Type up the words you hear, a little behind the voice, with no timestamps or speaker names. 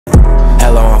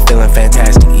feeling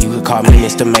fantastic. You could call me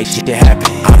Mr. Make Shit Happen.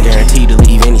 I'm guaranteed to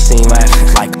leave any scene laughing.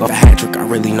 Like a hat trick, I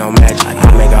really know magic.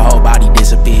 I make a whole body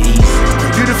disappear easy.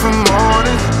 Beautiful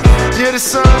morning, you're the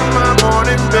sun of my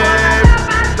morning, babe.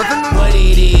 What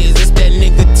it is, it's that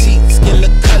nigga teeth, skin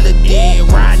look colored in,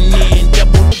 riding in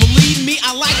double. Believe me,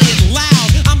 I like it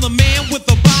loud. I'm the man with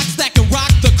the box that can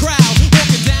rock the crowd.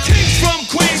 Walking down. Kings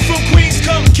from Queens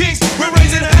come kings. We're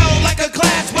raising hell like a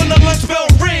class when the lunch bell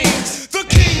rings. The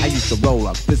king. I used to roll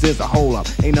up, this is a hole up.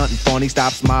 Ain't nothing funny,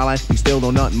 stop smiling. We still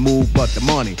don't nothing move but the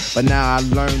money. But now I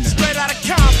learned that. Straight out of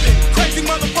Compton, crazy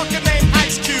motherfucker named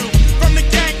Ice Cube. From the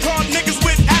gang called niggas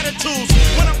with attitudes.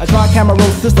 A tri-camera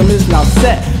roll system is now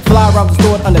set. Fly around the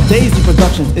store under Daisy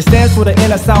Productions. It stands for the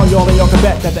inner sound, y'all, and y'all can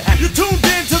bet that the You tuned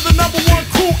in to the #1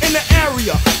 crew in the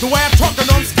area. The way I'm talking,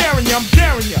 I'm scaring you, I'm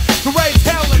daring you to raise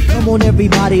hell and come on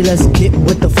everybody, let's get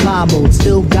with the fly mode.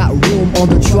 Still got room on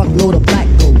the truckload of black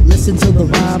gold. Listen to the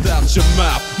rhyme. Out your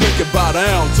mouth, make it bow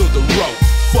down to the road.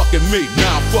 Fucking me,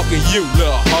 now I'm fucking you,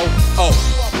 little hoe.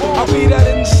 Oh. I be that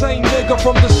insane nigga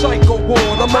from the psycho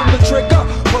ward. I'm on the trigger,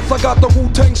 plus I got the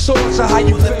Wu-Tang sword. So how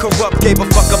you live corrupt, gave a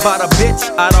fuck about a bitch,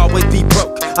 I'd always be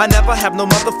broke. I never have no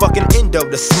motherfucking endo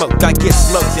to smoke, I get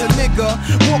smoked. A nigga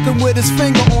walking with his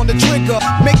finger on the trigger.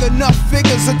 Make enough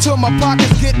figures until my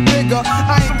pockets get bigger.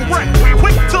 I ain't the wreck,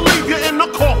 quick to leave you in the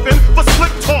coffin for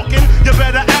slick talking. You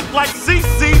better act like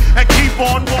CC and keep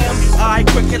on walking. Alright,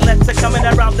 cricket letters are coming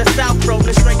around the south,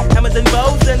 rolling straight hammers and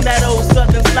bows and that old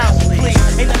southern south. Please,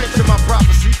 ain't nothing to my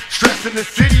prophecy. Stress in the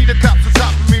city, the cops on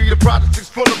top of me. The project is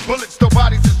full of bullets, no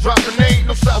bodies is dropping. They ain't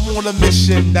no stop. I'm on a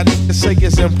mission that niggas say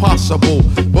is impossible.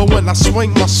 But when I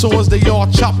swing my swords, they all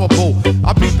choppable.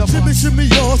 I beat the shimmy, shimmy,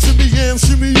 y'all, shimmy, yeah,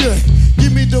 shimmy, yeah.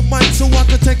 Give me the mic so I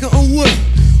can take it away.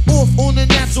 Off on the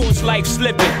natural. It's life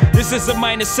slipping. This is a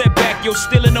minor setback. You're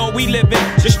still in all we living.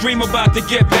 Just dream about to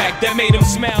get back. That made him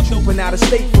smile. Open out of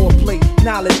state for a plate.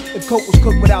 Knowledge. If coke was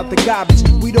cooked without the garbage,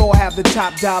 we'd all have the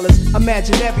top dollars.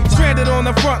 Imagine everybody stranded on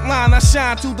the front line. I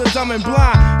shine to the dumb and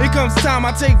blind. Here comes time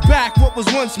I take back what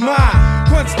was once mine.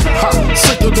 Crunch time.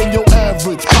 Sicker than your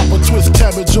average. Pop a twist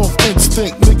cabbage off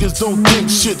instinct. Niggas don't think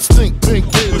shit stink. Pink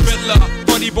gorilla.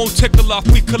 Funny bone tickle off.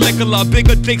 We Caligula.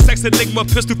 Bigger dick, sex enigma.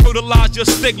 Pistol brutalize your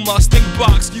stigma. Stink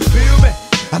box. You feel me?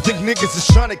 I think niggas is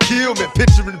trying to kill me.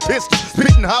 Picturing pistols,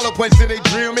 spitting hollow points in they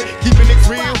drill me. Keeping it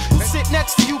real. Sit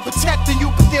next to you, protecting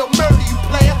you, but they'll murder you,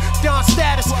 player. Down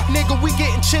status, nigga, we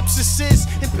getting chips and sis.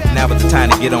 Now is the time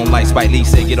to get on like Spike Lee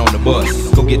said, get on the bus.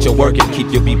 Go get your work and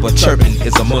keep your people chirping.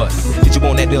 It's a must. Did you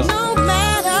want that deal? No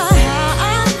matter how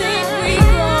I think we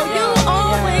grow, you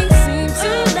always seem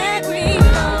to let me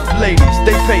know. Ladies,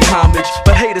 they pay homage,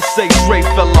 but haters say Dre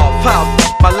fell off. How?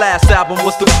 My last album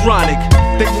was The Chronic.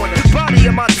 They want the body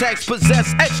of my text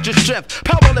possess extra strength.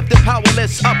 Powerlifting,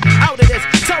 powerless, up out of this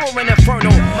terror and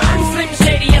inferno. I'm Slim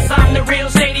Shady, yes I'm the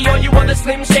real Shady. All you other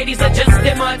Slim Shadys are just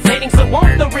imitating. So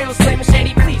won't the real Slim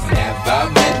Shady please? Never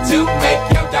meant to make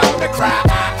your daughter cry.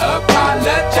 I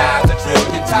apologize a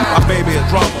trillion times. My baby is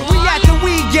drunk. We at the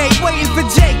weed gate waiting for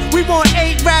Jake. We want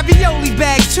 8 ravioli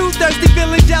bags, 2 thirsty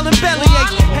feelings, yelling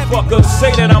bellyaches. Fuckers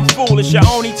say that I'm foolish. I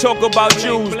only talk about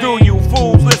Jews. Do you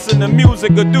fools listen to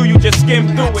music or do you just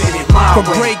skim through it? From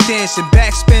breakdancing,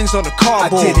 backspins on the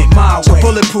cardboard. I did it my to way.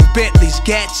 bulletproof Bentleys,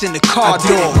 gats in the car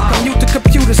door. From mute to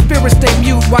computer, spirits stay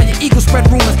mute while your ego spread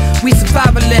rumors. We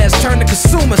survivalists turn to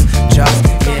consumers. Just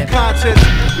conscious,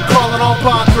 calling on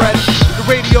portraits. The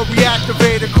radio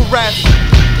reactivated, caress.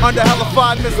 Under hella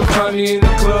 5 minutes. Honey in the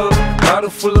club, bottle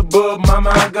full of bub. Mama,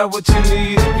 I got what you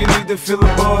need. If you need to feel the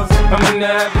buzz, I'm in the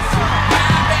habit.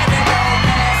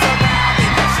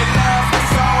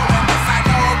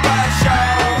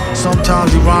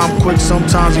 Sometimes he rhyme quick,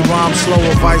 sometimes he rhyme slow,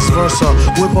 or vice versa.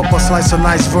 Whip up a slice of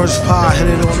nice verse pie, hit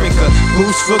it on. Drink a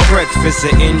boost for breakfast,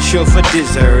 an insure for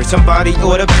dessert. Somebody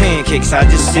order pancakes, I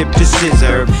just sip the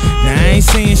scissor. Now I ain't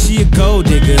saying she a gold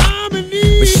digger,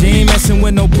 but she ain't messing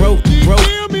with no broke.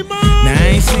 Now I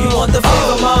ain't saying you want the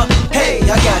flavor, ma? Hey,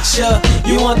 I gotcha.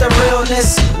 You want the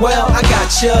realness? Well, I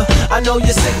gotcha. I know you're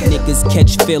sick of niggas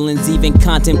catch feelings, even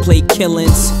contemplate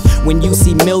killings. When you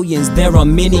see millions, there are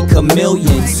many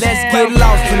chameleons. Let's get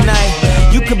lost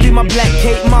tonight. You could be my black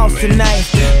Kate Moss tonight.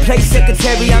 Play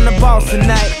secretary on the boss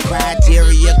tonight.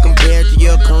 Criteria compared to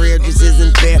your career just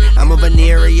isn't fair. I'm a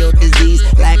venereal disease,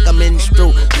 like a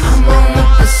menstrual. I'm on the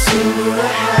pursuit of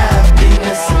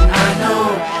happiness, and I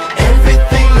know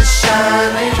everything is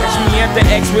shining. Catch me at the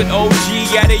X with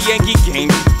OG at a Yankee game.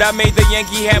 That made the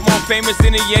Yankee hat more famous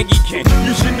than a Yankee king.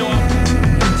 You should know.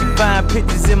 Find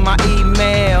pictures in my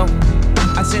email.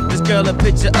 I sent this girl a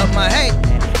picture of my hey.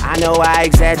 I know I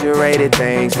exaggerated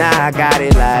things, now I got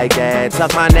it like that.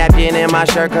 Tuck my napkin in my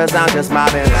shirt cause I'm just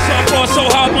mobbing like. So far so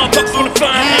hard, motherfuckers wanna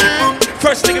find me.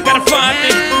 First nigga gotta find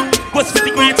me. What's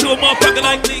 50 grand to a motherfucker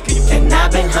like me? And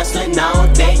I've been hustling all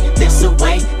day, this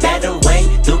away, that away,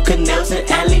 through canals and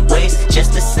alleyways,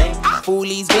 just to say.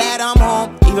 Foolies glad I'm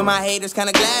home, even my haters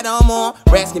kinda glad I'm on.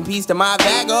 Rest in peace to my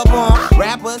vagabond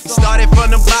rappers. Started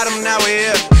from the bottom, now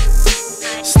we're here.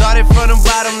 Started from the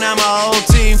bottom, now my whole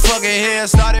team fucking here.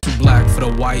 Started Too black for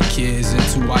the white kids and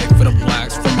too white for the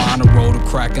blacks. From on the road to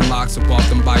cracking locks up off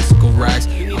them bicycle racks.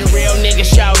 You the real nigga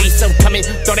shouty, so come and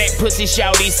throw that pussy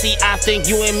shouty. See, I think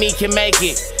you and me can make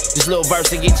it. This little verse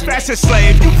to get you. Fashion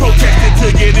slave, you protested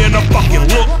to get in a fucking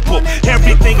lookbook.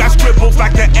 Everything I scribbled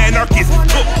like an anarchist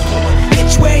cookbook.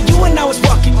 Bitch, where you and I was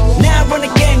walking. Now I run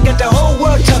the game, got the whole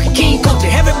world talking. King Coach,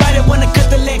 everybody wanna cut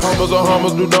the leg. Hummers on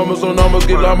hummers, do numbers on numbers,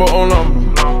 get number on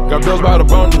number. Got bills by the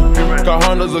bundle, got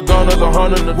hundreds of gunners,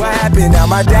 100. What happened now?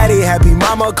 My daddy happy.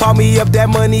 Mama called me up, that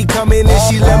money coming and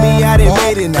she love me. I done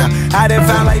made it now. I done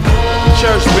found like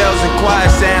church bells and quiet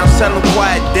sounds, tell them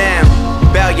quiet down.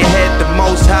 Bow your head, the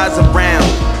most highs around.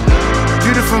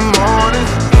 Beautiful morning,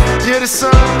 you're the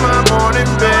sun of my morning,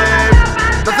 babe.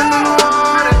 Nothing in the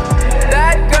water.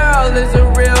 That girl is a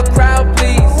real crowd,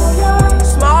 please.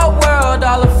 Small world,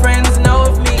 all her friends know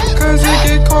of me. Cause it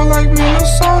get cold like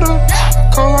Minnesota.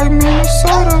 Cold like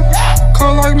Minnesota.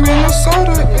 Cold like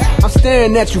Minnesota. I'm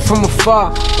staring at you from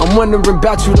afar. I'm wondering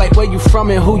about you, like where you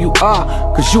from and who you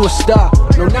are. Cause you a star.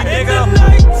 No, not Nigga,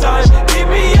 nighttime, keep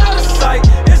me out of sight.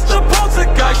 It's the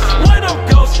poltergeist, when I'm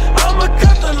ghost, I'ma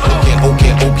cut the line.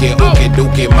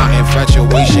 Okay, my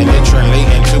infatuation and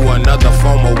translating to another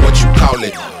form of what you call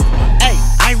it. Hey,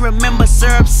 I remember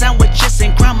syrup sandwiches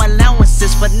and crime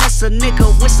allowances. Finesse a nigga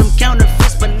with some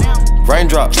counterfeits, but now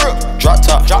Raindrop, drop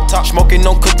top, smoking,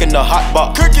 no cooking, the hot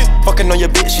box. Fucking on your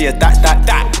bitch, yeah,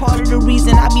 that. part of the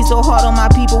reason I be so hard on my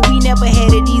people. We never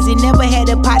had it easy, never had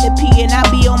a pot to pee, and I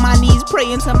be on my knees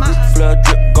praying to my flood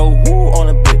drip, go woo on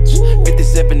a bitch.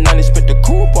 5790, spent the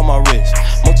coupe on my wrist.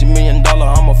 Multi-million dollar,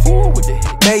 I'm a fool with it.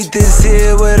 Made this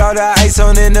here with all the ice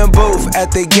on in the booth.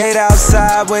 At the gate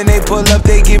outside, when they pull up,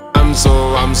 they get. I'm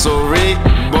so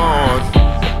reborn.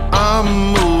 I'm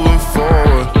moving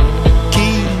forward.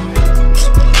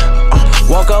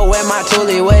 Walk up with my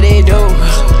toolie, what they do?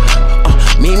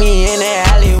 Meet me in the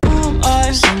alley.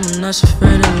 Someone that's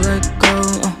afraid to let go.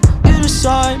 You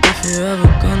decide if you're ever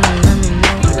gonna let me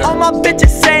know. All my bitches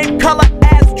same color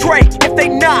as Drake. If they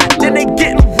not, then they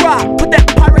getting robbed. Put that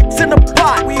Pyrex in the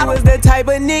pot. We was the type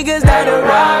of niggas that'll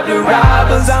rob the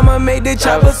robbers. I'ma make the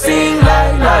chopper sing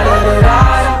like la da da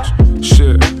da.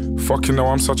 Shit. Fucking hell,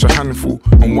 I'm such a handful.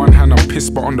 On one hand I'm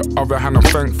pissed, but on the other hand I'm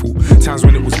thankful. Times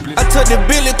when it was bliss. I took the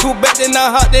Billy cool back, then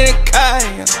I hopped in the car.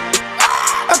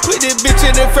 I put this bitch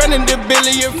in the front and the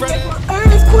Billy in front.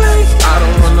 Earthquake. I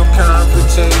don't want no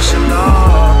confrontation, no.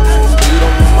 You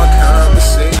don't want my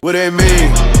conversation. What they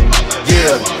mean?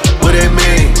 Yeah, what they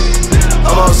mean?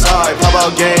 I'm outside, pop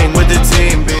out game with the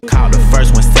team, bitch. Called the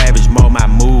first one savage, mold my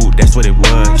mood, that's what it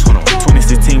was.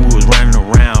 2016, we was running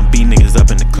around, beat niggas up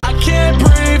in the I can't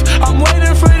breathe, I'm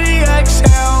waiting for the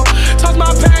exhale. Toss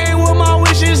my pain with my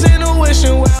wishes in a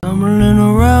wishing well. Stumbling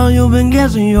around, you've been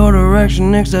guessing your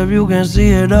direction, except you can see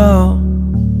it all.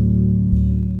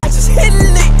 I just hitting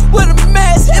it with a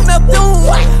mask and I'm doing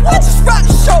white. I just rock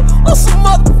the show on some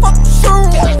motherfucking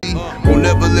shroom. Won't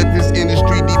never let this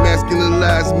industry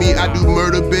demasculinize me. I do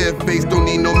murder barefaced, don't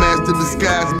need no mask to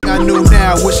disguise me. I knew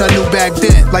now, wish I knew back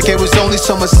then. Like it was only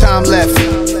so much time left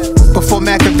before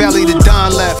Machiavelli the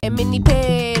Don left. A mini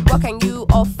pig, what can you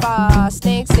offer?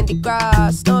 Snakes in the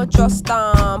grass, no trust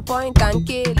on, point and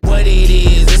kill. What it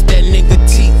is, it's that nigga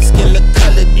teeth, skin look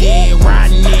colored in,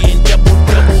 riding in, double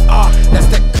R. That's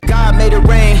that. God made it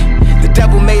rain, the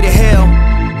devil made it hell.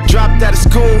 Dropped out of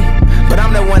school, but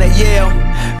I'm the one at Yale.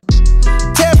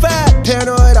 Terrified,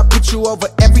 paranoid, I put you over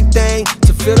everything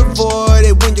to fill the void.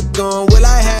 And when you're gone, will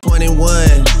I have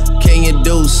 21? Can you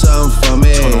do something for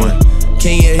me? 21.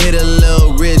 Can you hit a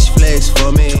little rich flex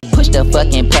for me? Push the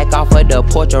fucking pack off of the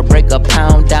porch or break a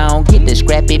pound down. Get the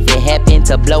scrap if it happen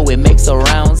to blow, it makes a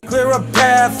round. Clear a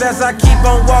path as I keep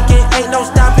on walking. Ain't no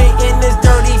stopping in this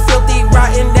dirty, filthy,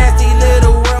 rotten, nasty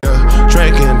little world. Yeah,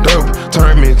 drinking dope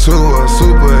turn me to a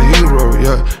superhero.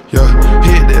 Yeah,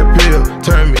 hit that pill,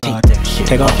 turn me.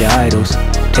 Take off your idols,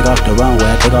 take off the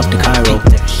runway, take off the Cairo,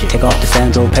 take off the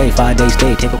Sandro, pay 5 days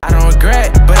stay. I don't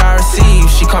regret, but I receive.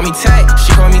 She call me tech,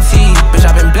 she call me T. Bitch,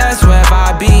 I've been blessed wherever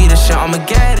I be. The shit I'ma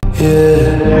get it.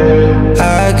 Yeah,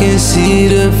 I can see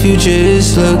the future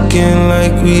is looking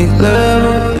like we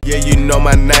love. Yeah, you know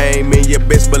my name, and you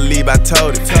best believe I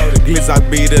told it. Glitz, I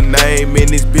be the name, and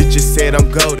this bitch just said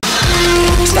I'm goated.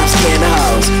 Stop scaring the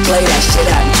hoes, play that shit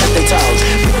out and touch their toes.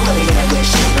 We don't really hear that weird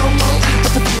shit no more.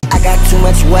 I got too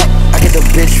much wet, I get the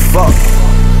bitch fucked.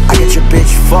 I get your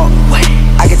bitch fucked.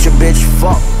 I get your bitch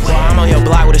fucked. I'm on your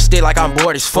block with a stick like I'm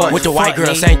bored as fuck. With the white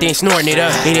girl, same thing, snorting it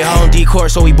up. Needed home decor,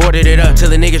 so we boarded it up. Till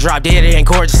the nigga drop dead, it ain't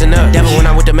gorgeous enough. Devil when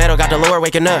I'm with the metal, got the Lord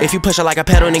waking up. If you push her like a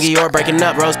pedal, nigga, you're breaking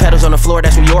up. Rose petals on the floor,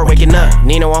 that's when you're waking up.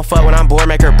 Nina won't fuck when I'm bored,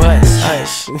 make her buzz.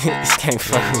 Hush, this can't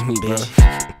fuck with me, bitch.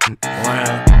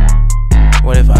 Wow.